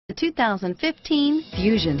The 2015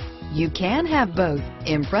 Fusion. You can have both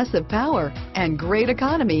impressive power and great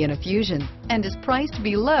economy in a Fusion, and is priced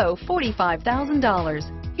below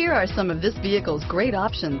 $45,000. Here are some of this vehicle's great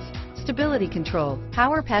options: stability control,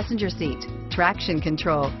 power passenger seat, traction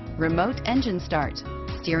control, remote engine start,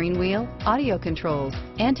 steering wheel audio controls,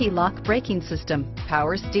 anti-lock braking system,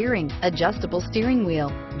 power steering, adjustable steering wheel,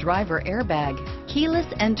 driver airbag, keyless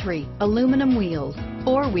entry, aluminum wheels,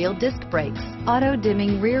 four-wheel disc brakes,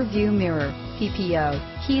 auto-dimming rear view mirror, PPO,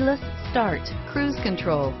 keyless start, cruise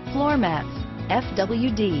control, floor mats,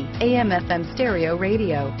 FWD, AM/FM stereo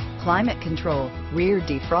radio, climate control, rear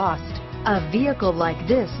defrost. A vehicle like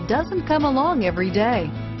this doesn't come along every day.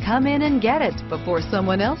 Come in and get it before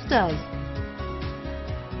someone else does.